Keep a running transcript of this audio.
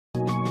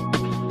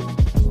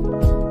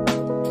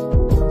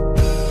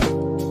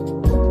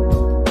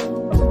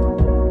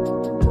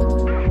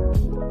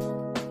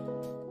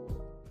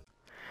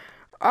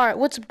Alright,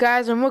 what's up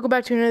guys, and welcome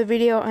back to another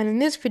video, and in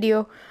this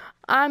video,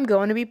 I'm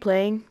going to be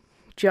playing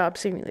Job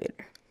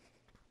Simulator.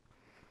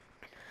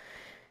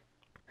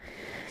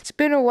 It's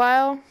been a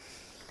while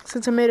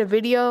since I made a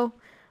video.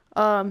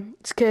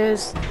 It's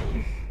because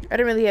I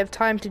didn't really have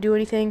time to do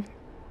anything.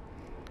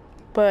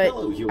 But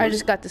I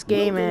just got this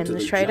game and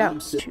let's try it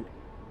out.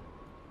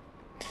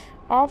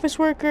 Office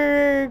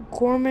worker,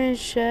 gourmet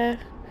chef,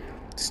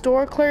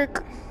 store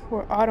clerk,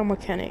 or auto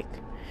mechanic.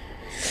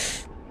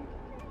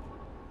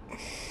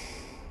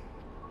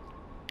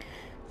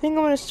 I think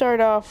I'm gonna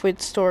start off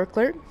with store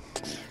clerk.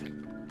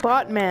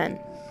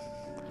 Botman,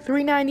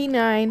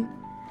 $3.99.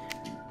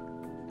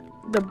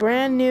 The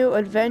brand new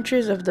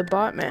adventures of the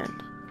Botman.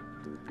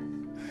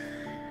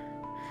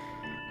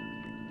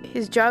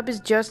 His job is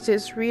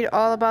justice. Read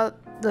all about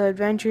the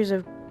adventures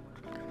of.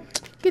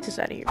 Get this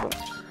out of here, bro.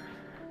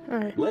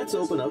 Alright. Let's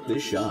open up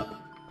this shop.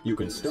 You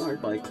can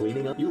start by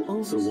cleaning up. You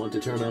also want to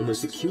turn on the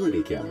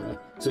security camera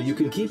so you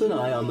can keep an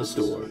eye on the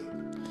store.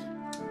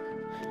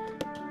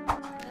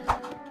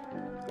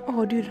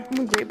 Oh, dude,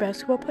 I'm a great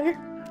basketball player.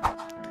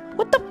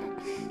 What the?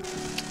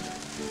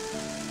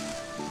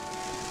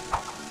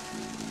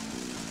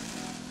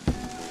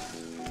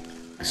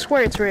 I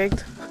swear it's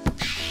rigged.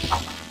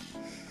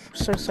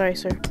 So sorry,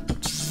 sir.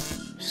 I'm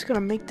just gonna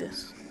make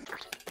this.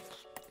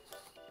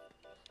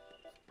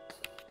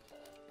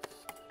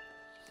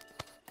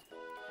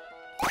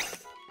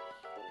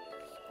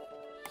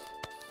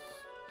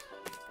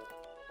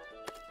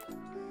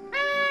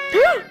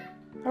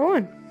 I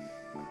won.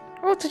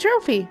 Oh, it's a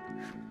trophy.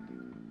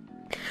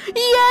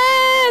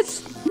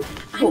 Yes!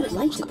 I would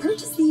like to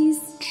purchase these.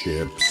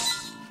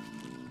 Chips.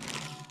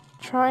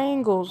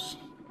 Triangles.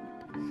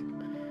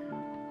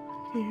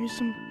 Okay, here's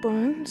some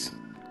buns.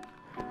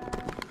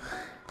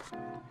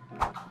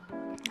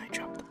 I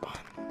dropped the bun.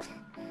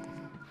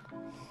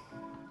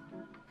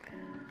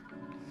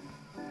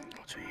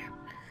 What's right here?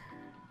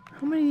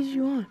 How many did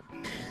you want?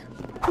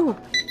 Oh,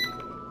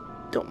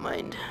 don't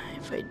mind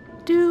if I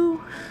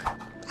do.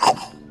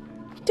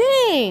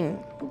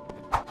 Dang!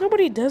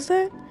 Nobody does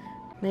that.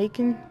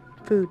 Making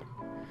food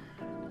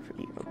for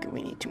you. Okay,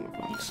 we need 2 more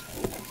buns.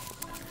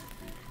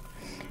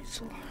 Okay, it's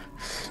a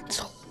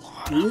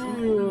lot of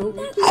food.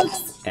 That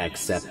looks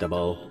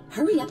Acceptable.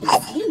 Hurry up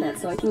and scan that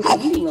so I can get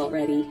eating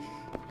already.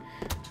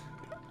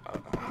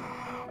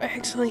 I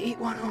accidentally ate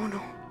one. Oh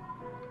no.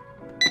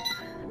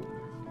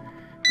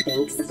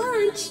 Thanks a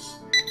bunch.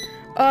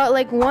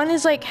 Like one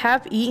is like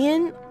half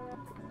eaten.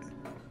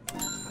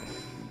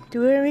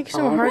 Do I make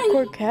some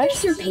hardcore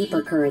cash? Here's your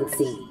paper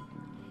currency.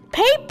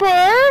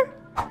 Paper?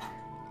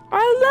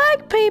 I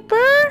like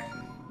paper.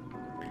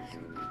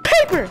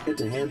 Paper. Get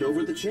to hand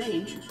over the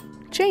change.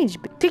 Change.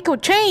 Tickle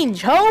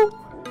change, ho.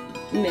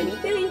 Many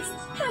thanks.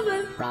 Have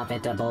a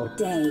profitable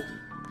day.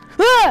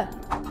 Ah!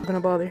 I'm gonna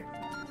bother.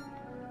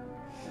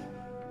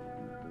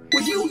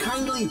 Would you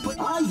kindly put...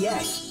 Ah,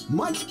 yes.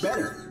 Much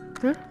better.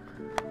 Huh?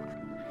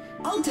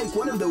 I'll take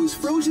one of those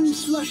frozen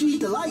slushy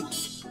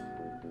delights.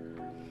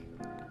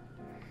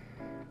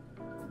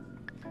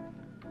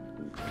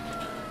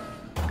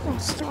 Oh,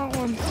 start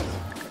one.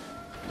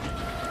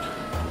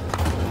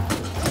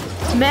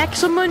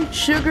 Maximum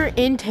sugar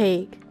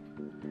intake.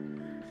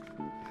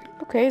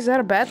 Okay, is that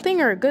a bad thing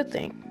or a good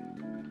thing?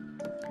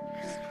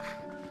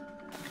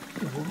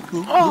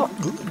 Oh,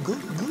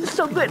 it's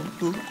so good.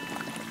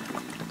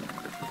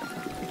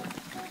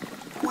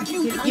 Would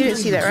you You didn't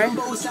see that, right?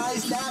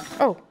 jumbo-size that?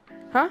 Oh,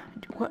 huh?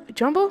 What?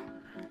 Jumbo?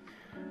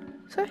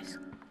 Size?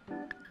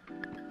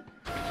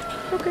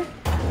 Okay.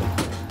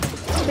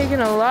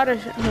 Taking a lot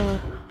of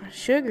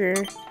sugar.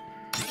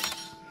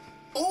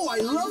 Oh, I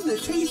love the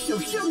taste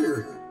of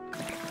sugar.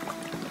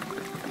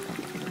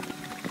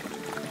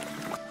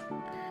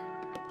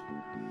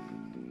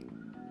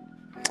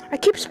 I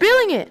keep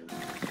spilling it.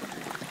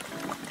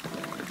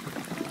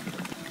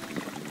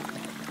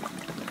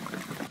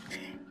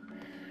 Okay.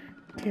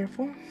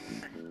 Careful.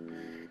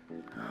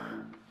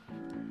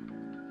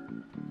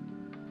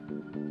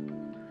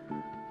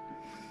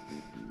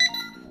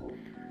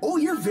 Oh,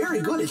 you're very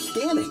good at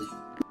scanning.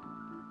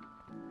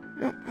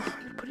 No,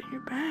 put it in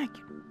your bag,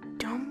 you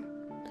dumb.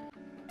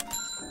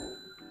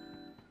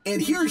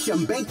 And here's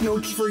some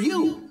banknotes for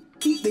you.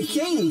 Keep the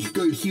change,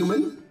 good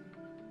human.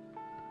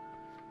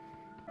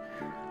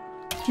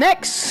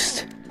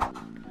 Next!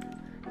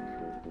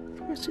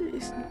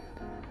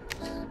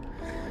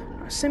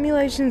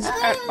 Simulations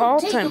at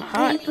all-time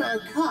high. Take a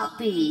paper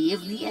copy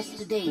of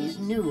yesterday's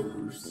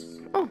news.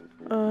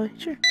 Oh,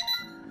 sure.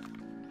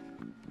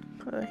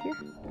 Here.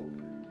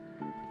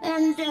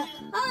 And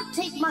I'll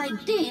take my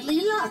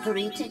daily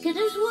lottery ticket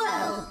as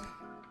well.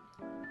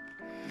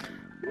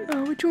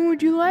 Which one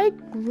would you like?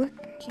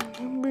 Lucky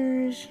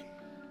numbers.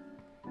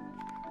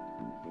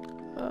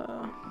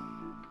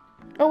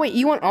 Oh wait,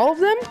 you want all of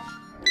them?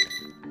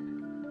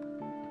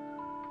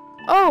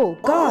 Oh,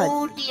 God.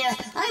 Oh dear,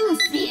 I'm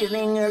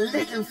feeling a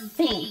little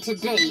faint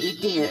today,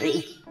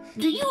 dearie.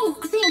 Do you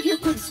think you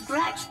could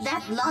scratch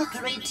that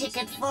lottery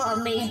ticket for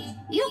me?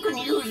 You can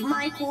use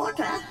my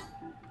quarter.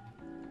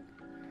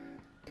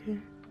 Okay.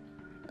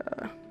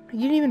 You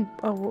didn't even,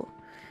 oh,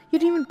 you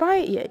didn't even buy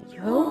it yet,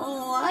 yo.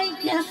 Oh, I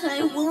guess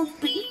I won't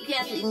be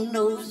getting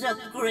those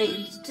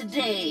upgrades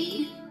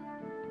today.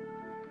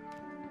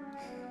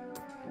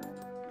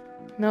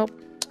 Nope.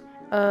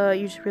 You're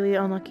just really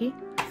unlucky.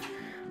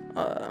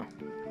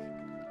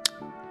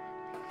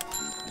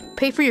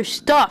 Pay for your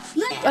stuff.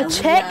 A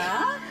check?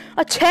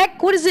 A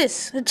check? What is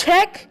this? A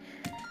check?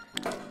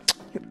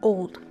 You're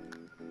old.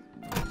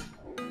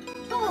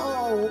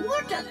 Oh,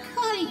 what a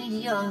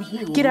kind young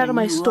human. Get out of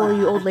my store,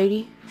 you old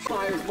lady.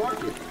 Buyer's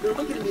market. They're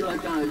looking at me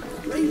like I'm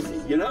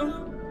crazy, you know?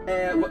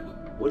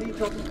 What are you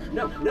talking?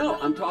 No,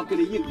 I'm talking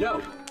to you.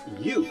 No,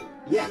 you.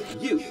 Yeah,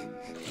 you.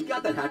 You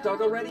got that hot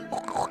dog already?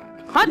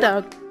 Hot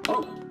dog?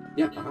 Oh,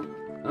 yeah,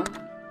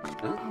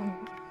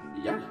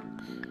 yeah.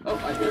 Oh,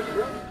 I hear you,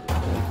 bro.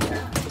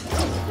 Yeah.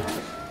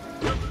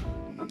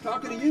 I'm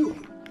talking to you.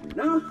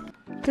 No?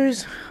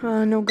 There's,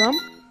 no gum?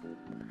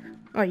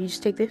 Oh, you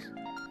just take this?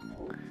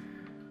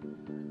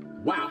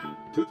 Wow,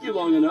 took you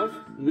long enough.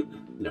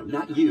 No,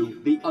 not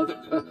you. The other.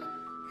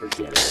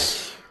 Forget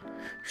it.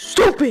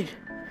 Stupid!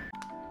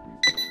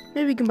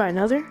 Maybe you can buy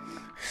another.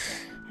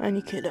 And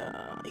you could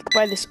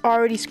buy this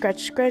already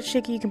scratch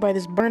sticky. You can buy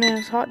this burn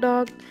ass hot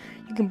dog.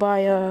 You can buy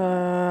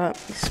a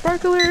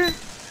sparkler.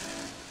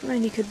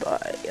 And you could buy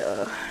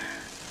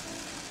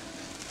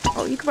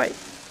oh, you could buy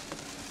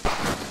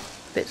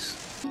this.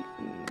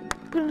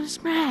 Put on a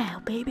smile,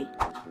 baby.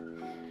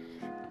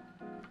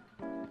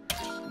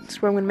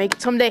 That's where I'm gonna make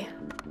it someday.